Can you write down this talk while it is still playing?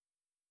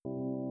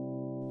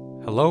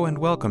Hello and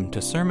welcome to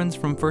Sermons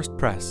from First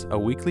Pres, a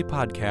weekly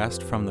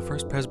podcast from the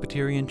First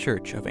Presbyterian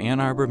Church of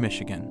Ann Arbor,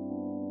 Michigan.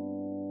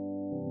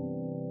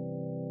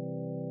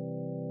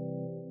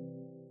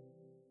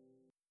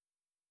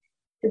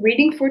 The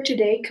reading for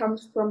today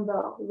comes from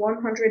the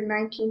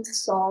 119th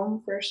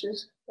Psalm,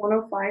 verses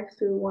 105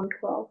 through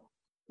 112.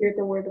 Hear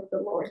the word of the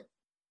Lord.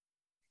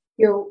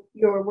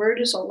 Your word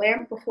is a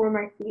lamp before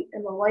my feet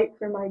and a light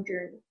for my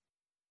journey.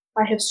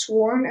 I have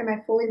sworn and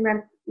I fully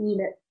mean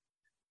it.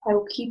 I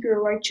will keep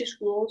your righteous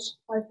rules.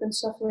 I've been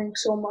suffering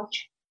so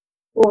much.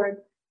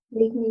 Lord,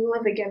 make me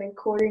live again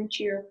according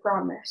to your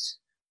promise.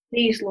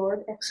 Please,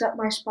 Lord, accept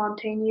my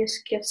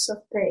spontaneous gifts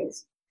of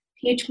praise.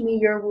 Teach me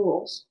your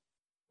rules.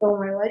 Though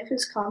my life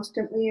is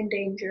constantly in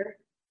danger,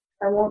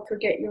 I won't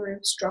forget your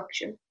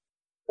instruction.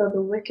 Though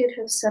the wicked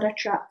have set a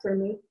trap for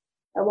me,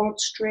 I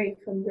won't stray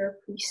from your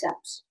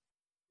precepts.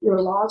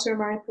 Your laws are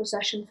my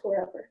possession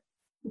forever,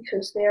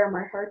 because they are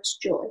my heart's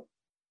joy.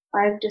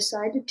 I have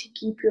decided to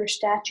keep your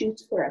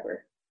statutes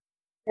forever,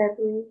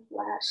 every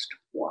last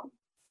one.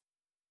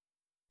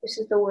 This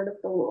is the word of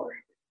the Lord.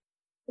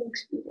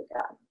 Thanks be to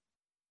God.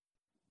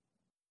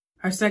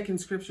 Our second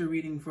scripture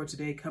reading for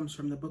today comes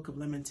from the book of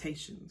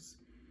Lamentations,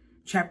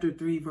 chapter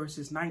 3,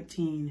 verses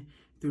 19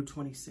 through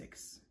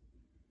 26.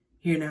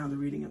 Hear now the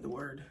reading of the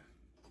word.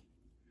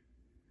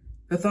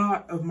 The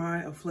thought of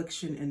my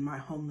affliction and my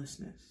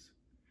homelessness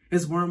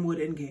is wormwood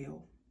and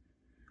gall.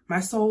 My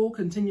soul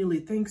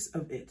continually thinks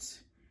of it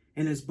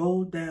and is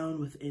bowled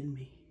down within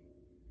me.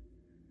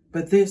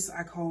 But this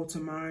I call to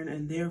mind,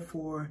 and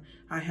therefore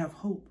I have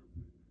hope.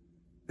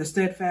 The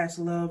steadfast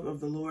love of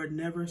the Lord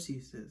never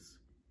ceases.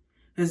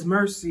 His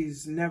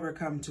mercies never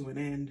come to an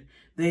end.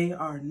 They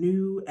are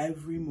new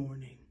every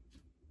morning.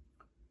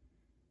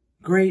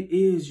 Great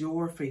is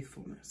your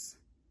faithfulness.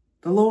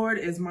 The Lord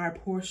is my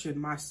portion,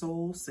 my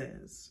soul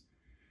says.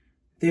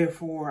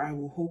 Therefore I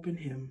will hope in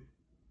him.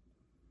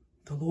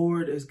 The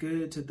Lord is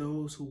good to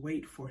those who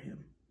wait for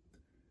him.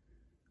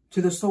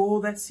 To the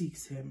soul that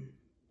seeks him,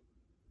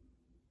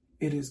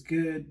 it is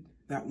good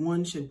that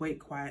one should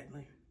wait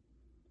quietly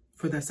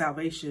for the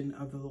salvation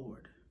of the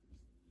Lord.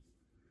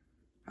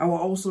 I will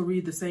also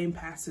read the same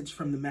passage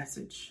from the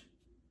Message.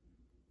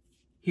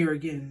 Hear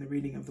again the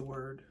reading of the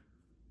word.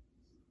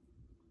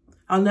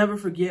 I'll never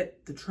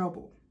forget the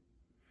trouble,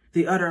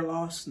 the utter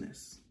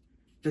lostness,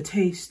 the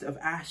taste of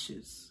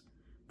ashes,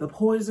 the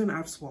poison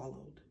I've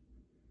swallowed.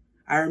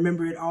 I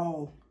remember it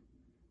all.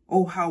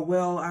 Oh, how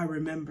well I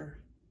remember.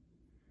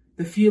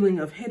 The feeling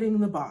of hitting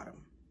the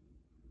bottom.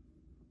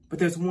 But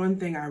there's one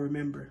thing I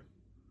remember,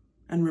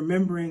 and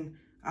remembering,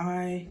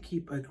 I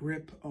keep a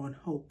grip on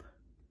hope.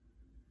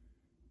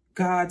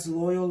 God's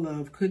loyal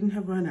love couldn't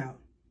have run out.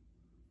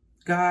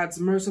 God's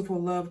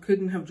merciful love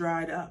couldn't have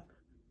dried up.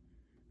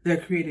 They're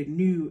created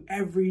new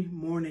every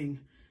morning.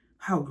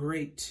 How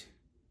great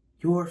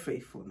your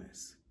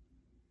faithfulness.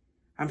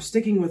 I'm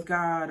sticking with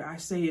God. I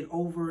say it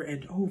over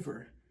and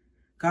over.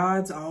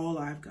 God's all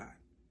I've got.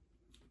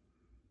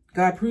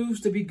 God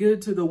proves to be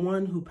good to the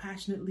one who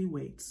passionately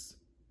waits,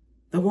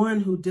 the one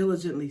who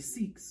diligently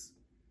seeks.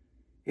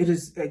 It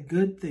is a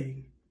good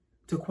thing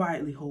to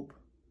quietly hope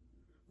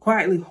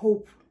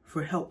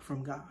for help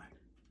from God.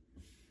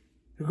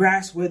 The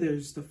grass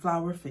withers, the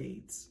flower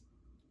fades.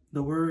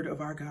 The word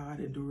of our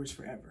God endures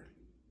forever.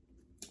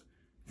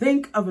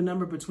 Think of a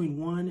number between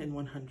 1 and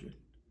 100.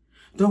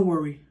 Don't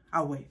worry,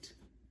 I'll wait.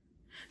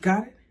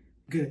 Got it?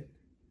 Good.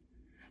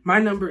 My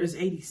number is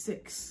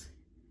 86.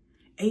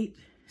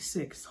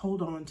 86.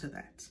 Hold on to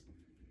that.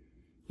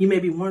 You may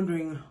be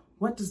wondering,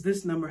 what does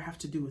this number have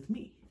to do with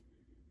me?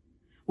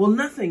 Well,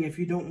 nothing if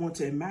you don't want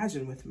to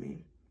imagine with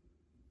me.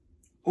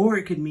 Or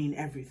it could mean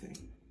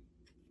everything.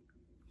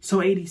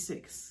 So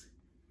 86.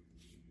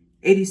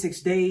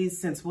 86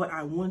 days since what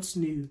I once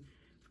knew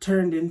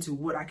turned into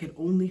what I could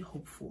only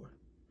hope for,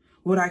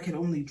 what I could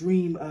only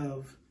dream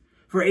of.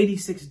 For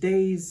 86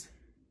 days,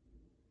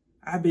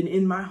 I've been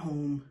in my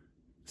home,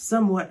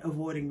 somewhat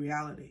avoiding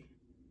reality.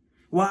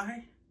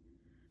 Why?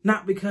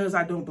 Not because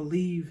I don't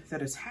believe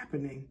that it's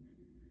happening,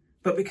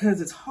 but because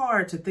it's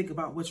hard to think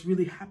about what's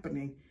really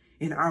happening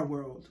in our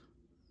world.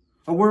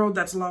 A world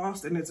that's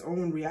lost in its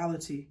own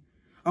reality.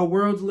 A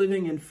world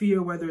living in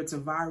fear, whether it's a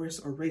virus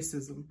or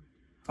racism.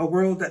 A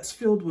world that's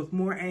filled with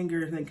more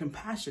anger than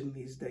compassion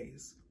these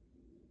days.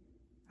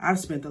 I've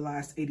spent the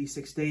last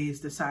 86 days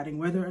deciding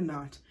whether or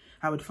not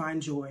I would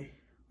find joy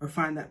or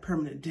find that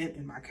permanent dent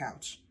in my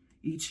couch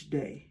each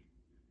day.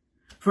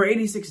 For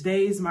 86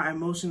 days, my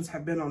emotions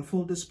have been on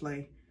full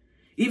display,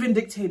 even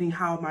dictating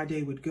how my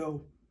day would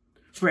go.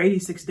 For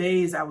 86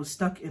 days, I was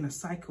stuck in a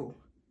cycle.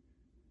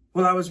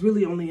 Well, I was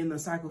really only in the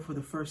cycle for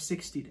the first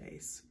 60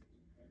 days.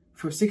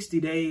 For 60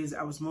 days,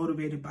 I was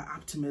motivated by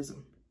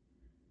optimism.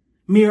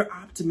 Mere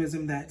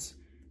optimism that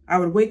I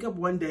would wake up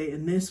one day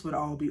and this would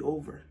all be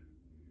over.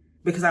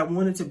 Because I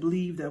wanted to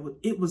believe that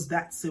it was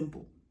that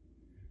simple.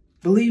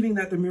 Believing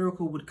that the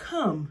miracle would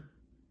come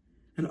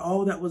and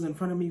all that was in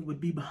front of me would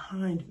be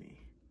behind me.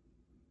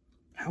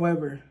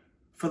 However,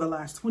 for the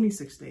last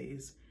 26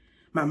 days,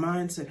 my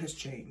mindset has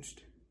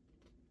changed.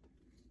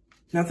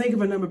 Now think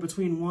of a number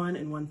between 1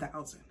 and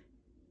 1,000.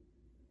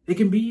 It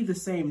can be the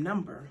same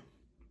number,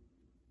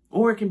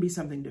 or it can be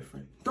something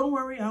different. Don't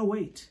worry, I'll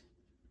wait.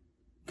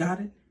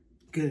 Got it?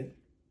 Good.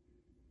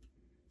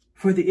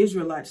 For the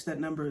Israelites, that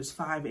number is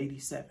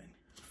 587.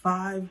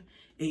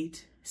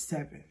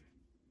 587.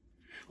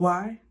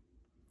 Why?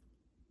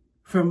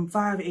 From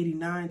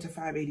 589 to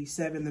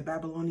 587, the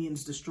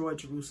Babylonians destroyed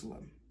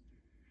Jerusalem.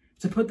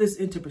 To put this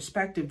into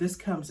perspective, this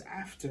comes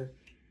after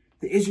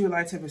the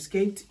Israelites have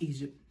escaped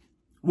Egypt,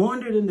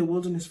 wandered in the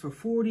wilderness for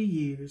 40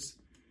 years,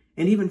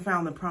 and even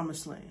found the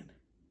promised land.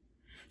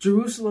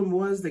 Jerusalem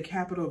was the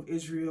capital of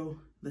Israel.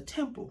 The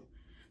temple,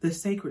 the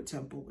sacred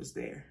temple, was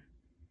there.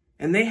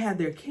 And they had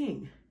their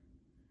king.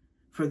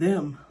 For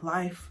them,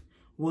 life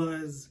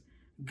was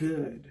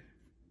good.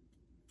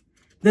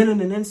 Then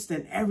in an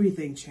instant,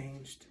 everything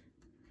changed.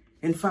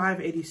 In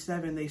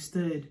 587, they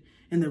stood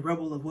in the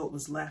rubble of what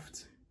was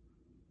left.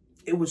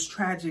 It was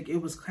tragic.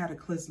 It was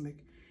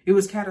cataclysmic. It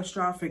was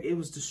catastrophic. It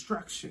was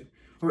destruction,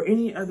 or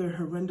any other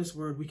horrendous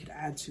word we could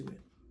add to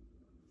it.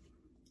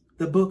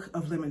 The book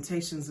of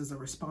Lamentations is a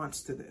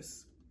response to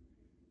this.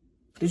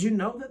 Did you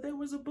know that there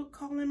was a book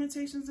called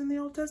Lamentations in the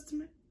Old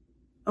Testament?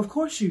 Of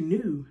course you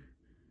knew.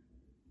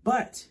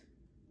 But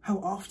how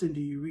often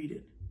do you read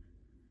it?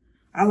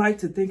 I like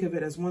to think of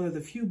it as one of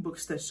the few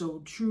books that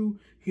show true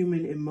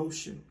human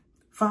emotion.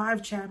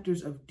 5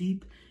 chapters of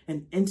deep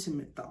and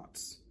intimate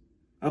thoughts.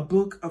 A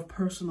book of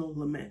personal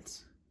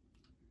lament.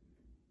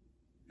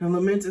 Now,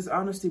 lament is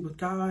honesty with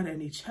God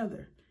and each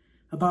other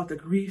about the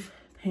grief,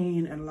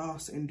 pain, and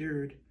loss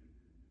endured.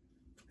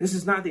 This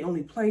is not the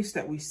only place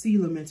that we see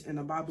lament in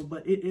the Bible,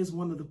 but it is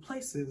one of the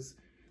places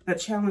that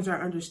challenge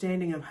our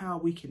understanding of how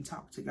we can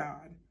talk to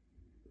God.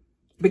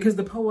 Because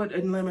the poet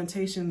in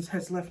Lamentations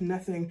has left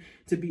nothing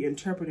to be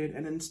interpreted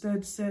and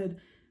instead said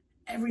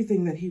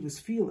everything that he was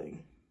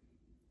feeling.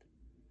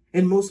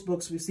 In most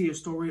books, we see a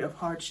story of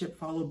hardship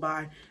followed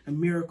by a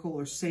miracle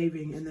or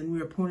saving, and then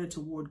we are pointed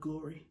toward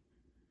glory.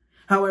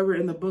 However,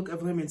 in the book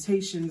of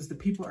Lamentations, the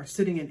people are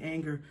sitting in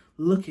anger,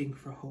 looking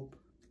for hope.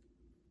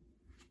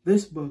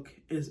 This book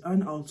is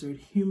unaltered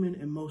human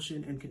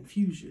emotion and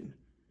confusion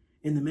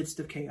in the midst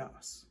of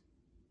chaos.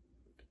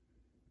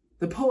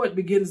 The poet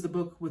begins the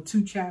book with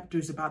 2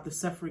 chapters about the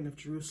suffering of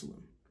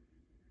Jerusalem.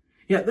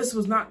 Yet this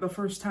was not the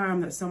first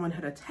time that someone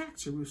had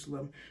attacked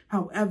Jerusalem.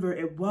 However,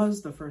 it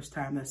was the first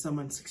time that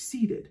someone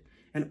succeeded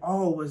and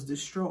all was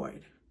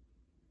destroyed.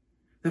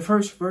 The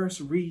first verse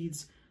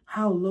reads,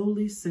 "How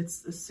lowly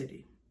sits a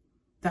city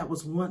that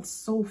was once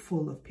so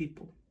full of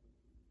people."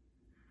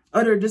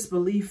 Utter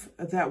disbelief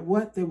that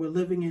what they were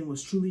living in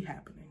was truly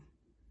happening.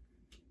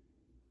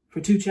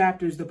 For 2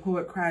 chapters, the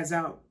poet cries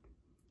out.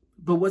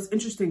 But what's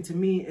interesting to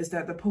me is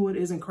that the poet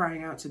isn't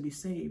crying out to be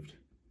saved.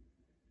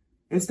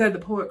 Instead, the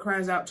poet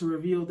cries out to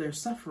reveal their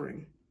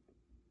suffering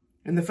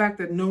and the fact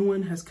that no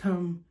one has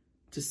come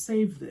to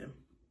save them,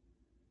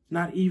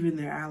 not even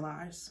their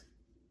allies.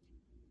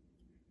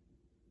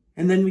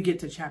 And then we get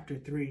to chapter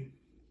 3.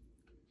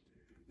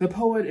 The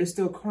poet is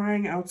still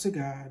crying out to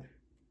God,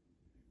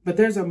 but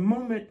there's a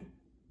moment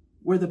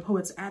where the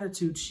poet's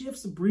attitude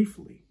shifts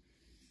briefly.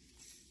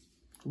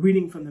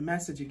 Reading from the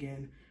Message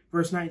again,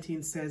 verse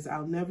 19 says,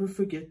 "I'll never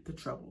forget the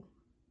trouble,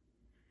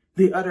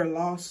 the utter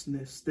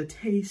lostness, the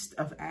taste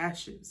of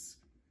ashes,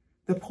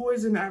 the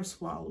poison I've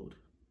swallowed.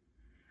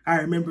 I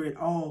remember it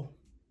all.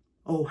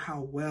 Oh,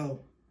 how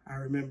well I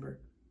remember.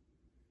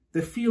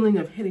 The feeling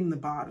of hitting the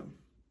bottom."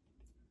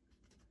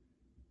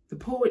 The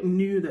poet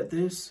knew that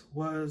this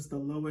was the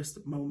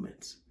lowest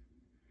moment.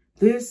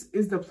 This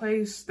is the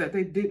place that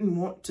they didn't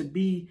want to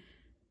be,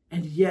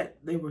 and yet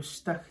they were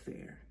stuck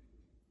there.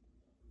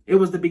 It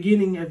was the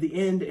beginning of the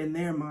end in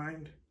their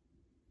mind.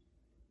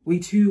 We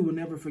too will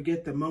never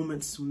forget the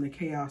moments when the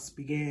chaos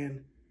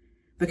began,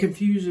 the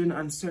confusion,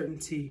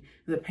 uncertainty,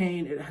 the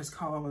pain it has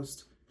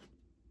caused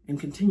and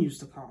continues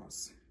to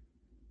cause.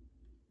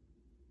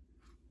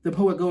 The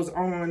poet goes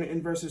on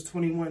in verses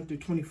 21 through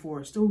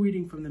 24, still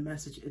reading from the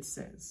Message. It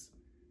says,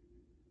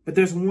 "But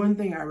there's one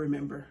thing I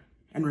remember,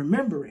 and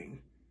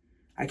remembering,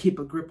 I keep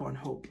a grip on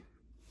hope.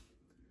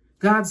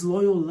 God's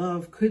loyal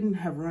love couldn't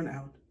have run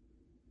out.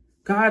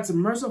 God's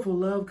merciful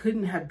love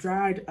couldn't have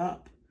dried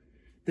up.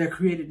 They're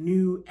created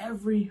new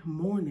every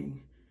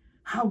morning.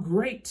 How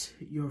great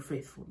your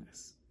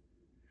faithfulness.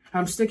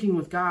 I'm sticking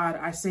with God.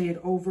 I say it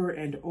over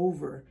and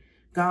over.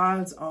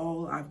 God's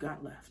all I've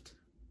got left."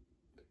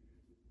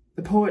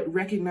 The poet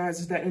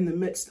recognizes that in the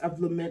midst of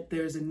lament,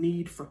 there's a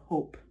need for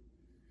hope.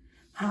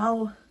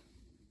 How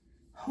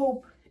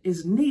hope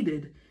is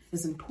needed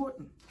is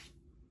important.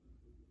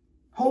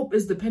 Hope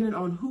is dependent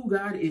on who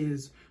God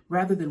is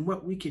rather than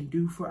what we can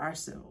do for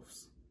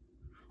ourselves.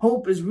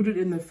 Hope is rooted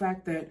in the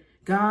fact that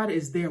God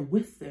is there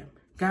with them.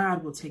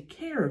 God will take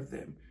care of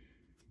them.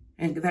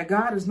 And that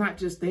God is not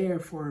just there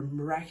for a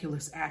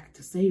miraculous act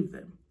to save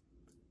them.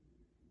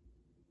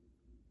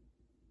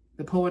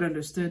 The poet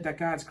understood that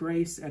God's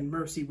grace and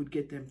mercy would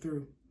get them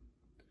through.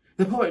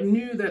 The poet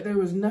knew that there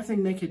was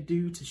nothing they could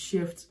do to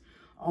shift,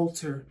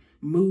 alter,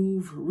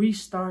 move,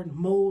 restart,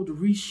 mold,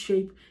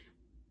 reshape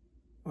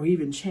or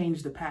even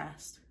change the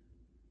past.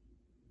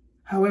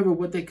 However,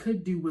 what they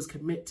could do was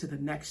commit to the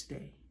next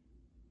day.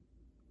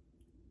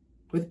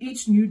 With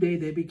each new day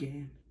they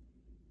began,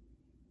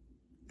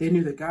 they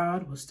knew that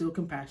God was still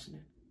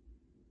compassionate.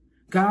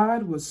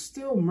 God was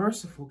still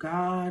merciful.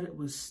 God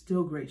was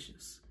still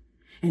gracious.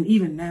 And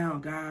even now,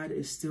 God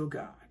is still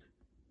God.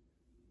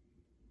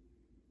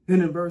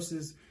 Then in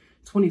verses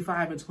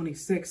 25 and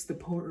 26, the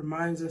poet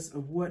reminds us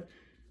of what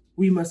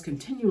we must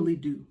continually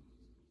do.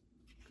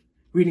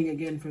 Reading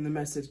again from the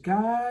Message,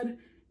 God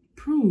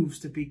proves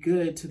to be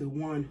good to the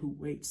one who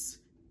waits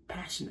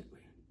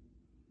passionately,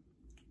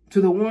 to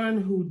the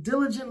one who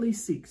diligently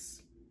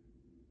seeks.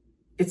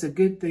 It's a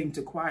good thing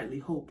to quietly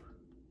hope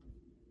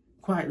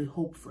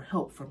for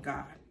help from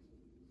God.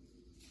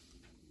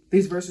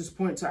 These verses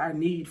point to our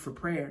need for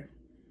prayer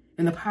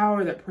and the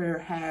power that prayer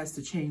has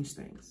to change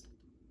things.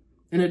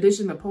 In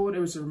addition, the poet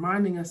is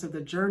reminding us of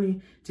the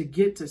journey to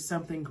get to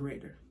something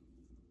greater.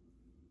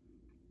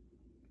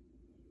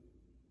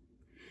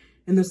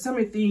 In the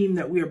summer theme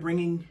that we are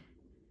bringing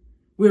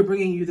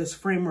you this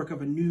framework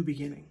of a new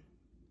beginning.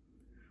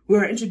 We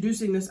are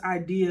introducing this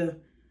idea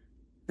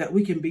that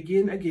we can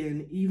begin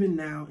again even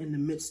now in the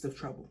midst of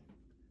trouble.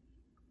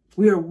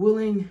 We are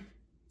willing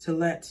to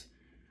let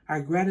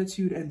our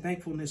gratitude and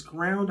thankfulness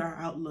ground our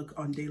outlook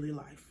on daily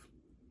life,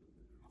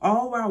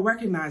 all while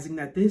recognizing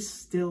that this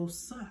still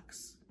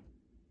sucks.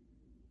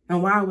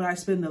 And why would I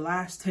spend the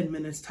last 10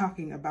 minutes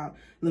talking about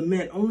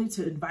lament only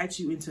to invite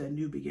you into a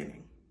new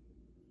beginning?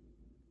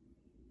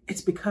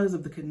 It's because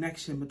of the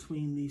connection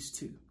between these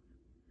two,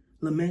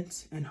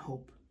 lament and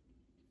hope.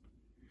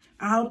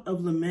 Out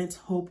of lament,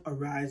 hope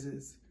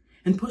arises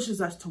and pushes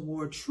us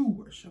toward true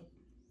worship.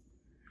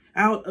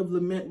 Out of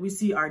lament, we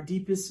see our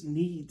deepest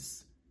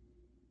needs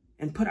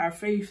and put our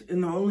faith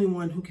in the only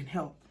one who can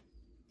help.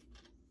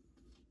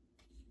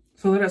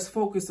 So let us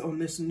focus on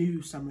this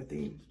new summer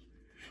theme,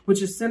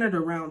 which is centered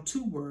around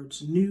two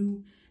words,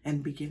 new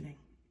and beginning.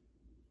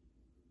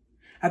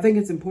 I think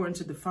it's important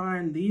to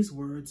define these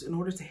words in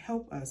order to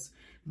help us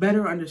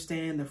better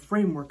understand the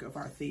framework of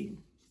our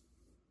theme.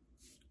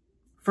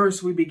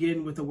 First, we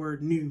begin with the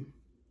word new.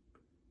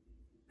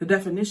 The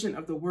definition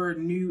of the word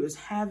new is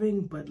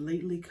having but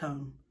lately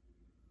come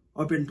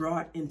or been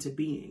brought into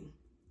being.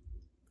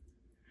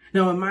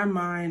 Now, in my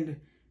mind,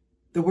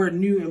 the word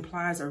new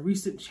implies a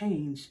recent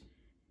change,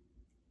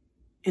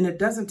 and it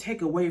doesn't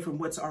take away from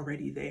what's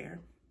already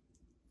there.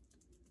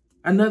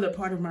 Another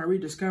part of my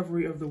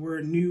rediscovery of the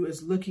word new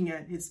is looking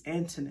at its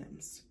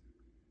antonyms.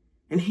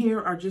 And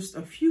here are just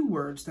a few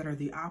words that are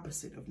the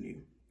opposite of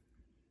new.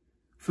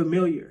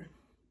 Familiar,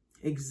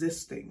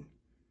 existing,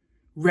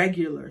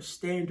 regular,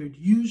 standard,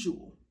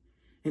 usual,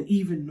 and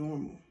even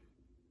normal.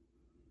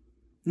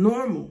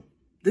 Normal,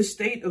 the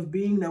state of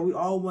being that we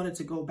all wanted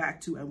to go back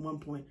to at one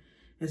point,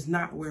 is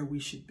not where we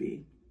should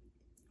be.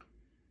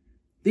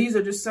 These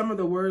are just some of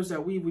the words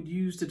that we would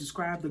use to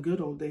describe the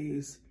good old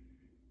days.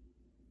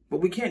 But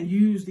we can't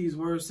use these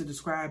words to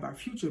describe our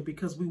future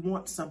because we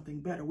want something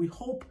better. We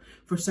hope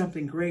for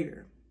something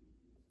greater.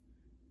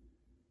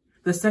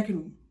 The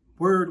second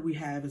word we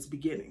have is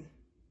beginning.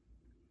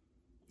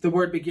 The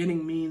word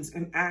beginning means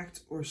an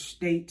act or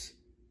state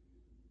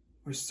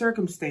or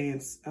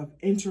circumstance of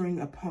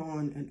entering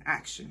upon an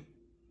action.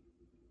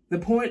 The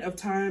point of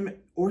time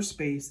or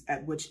space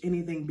at which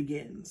anything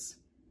begins.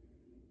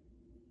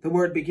 The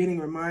word beginning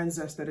reminds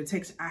us that it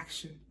takes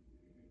action,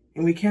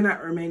 and we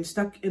cannot remain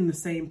stuck in the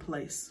same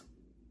place.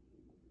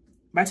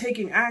 By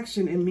taking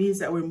action, it means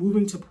that we're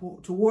moving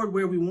toward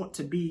where we want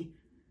to be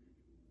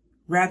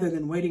rather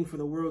than waiting for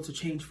the world to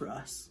change for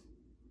us.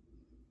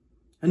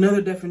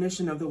 Another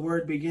definition of the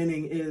word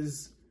beginning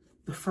is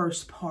the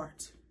first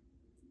part.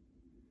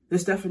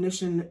 This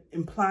definition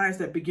implies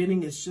that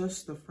beginning is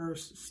just the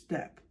first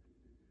step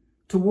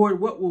toward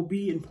what will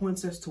be and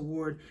points us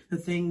toward the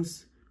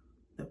things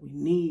that we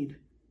need.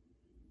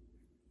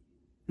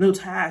 No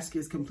task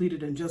is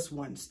completed in just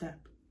one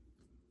step.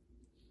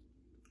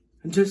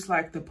 And just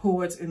like the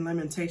poets in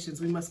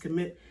Lamentations, we must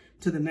commit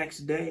to the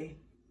next day,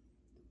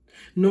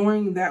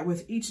 knowing that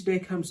with each day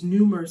comes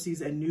new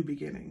mercies and new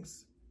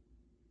beginnings.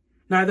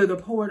 Neither the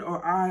poet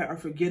or I are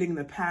forgetting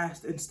the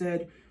past.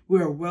 Instead, we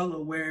are well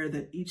aware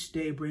that each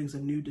day brings a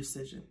new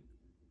decision.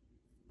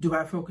 Do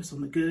I focus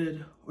on the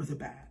good or the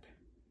bad?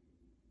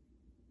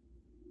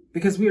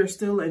 Because we are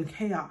still in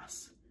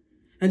chaos.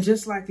 And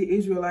just like the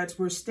Israelites,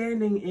 we're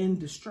standing in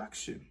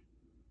destruction.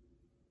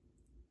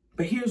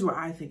 But here's where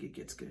I think it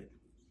gets good.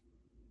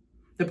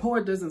 The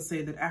poet doesn't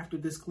say that after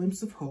this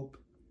glimpse of hope,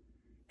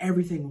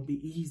 everything will be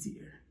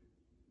easier.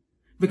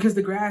 Because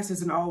the grass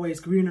isn't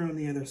always greener on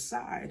the other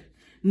side.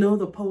 No,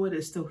 the poet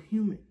is still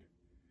human.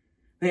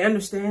 They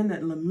understand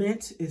that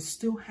lament is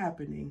still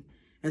happening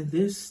and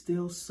this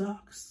still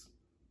sucks.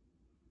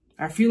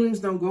 Our feelings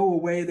don't go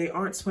away. They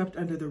aren't swept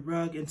under the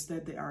rug.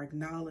 Instead, they are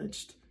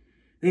acknowledged.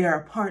 They are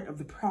a part of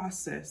the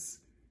process.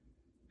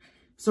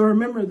 So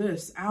remember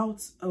this,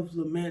 out of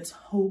lament,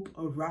 hope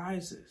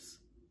arises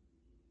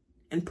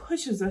and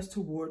pushes us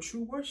toward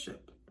true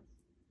worship.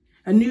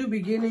 A new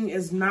beginning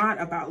is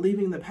not about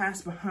leaving the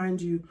past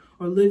behind you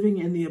or living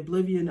in the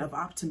oblivion of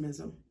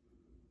optimism.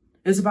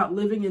 It's about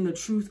living in the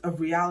truth of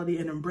reality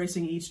and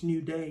embracing each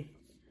new day.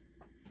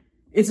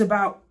 It's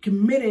about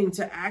committing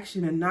to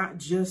action and not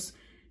just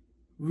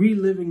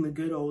reliving the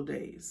good old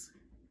days.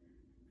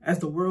 As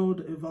the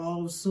world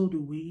evolves, so do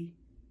we,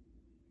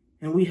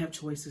 and we have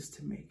choices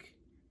to make.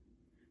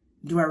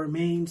 Do I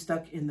remain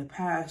stuck in the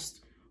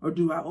past, or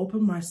do I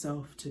open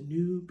myself to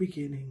new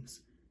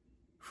beginnings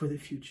for the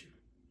future?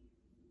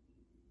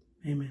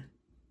 Amen.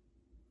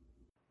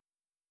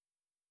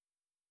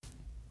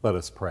 Let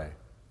us pray.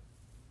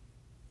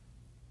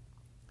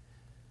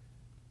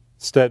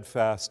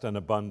 Steadfast and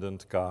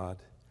abundant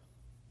God,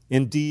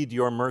 indeed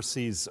your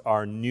mercies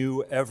are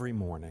new every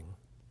morning.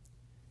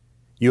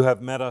 You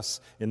have met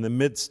us in the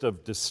midst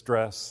of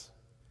distress,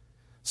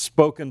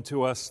 spoken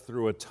to us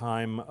through a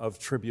time of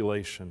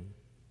tribulation,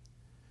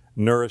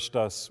 nourished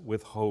us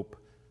with hope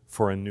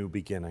for a new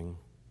beginning.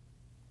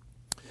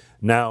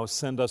 Now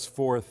send us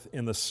forth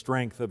in the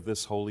strength of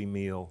this holy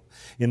meal,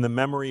 in the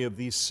memory of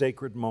these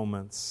sacred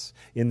moments,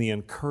 in the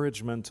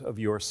encouragement of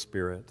your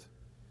Spirit,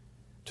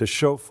 to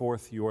show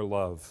forth your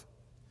love,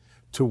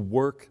 to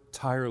work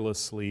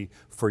tirelessly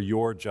for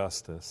your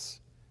justice,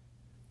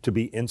 to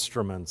be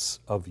instruments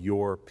of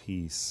your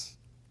peace.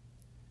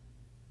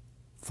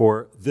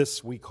 For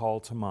this we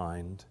call to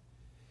mind: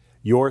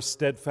 your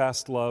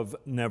steadfast love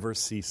never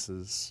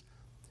ceases,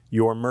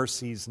 your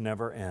mercies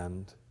never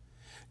end.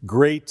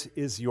 Great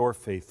is your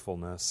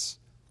faithfulness.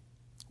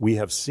 We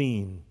have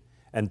seen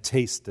and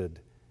tasted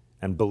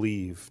and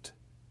believed.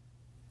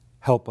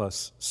 Help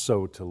us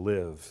so to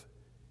live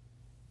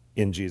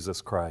in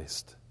Jesus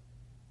Christ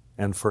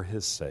and for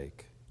his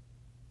sake.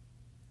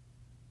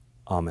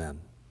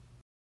 Amen.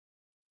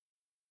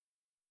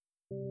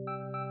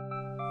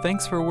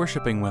 Thanks for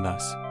worshiping with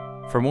us.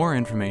 For more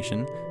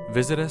information,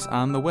 visit us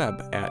on the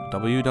web at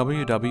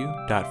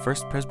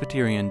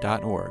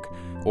www.firstpresbyterian.org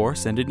or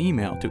send an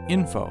email to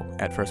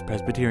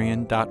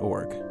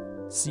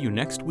info@firstpresbyterian.org. See you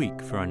next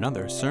week for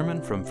another sermon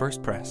from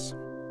First Pres.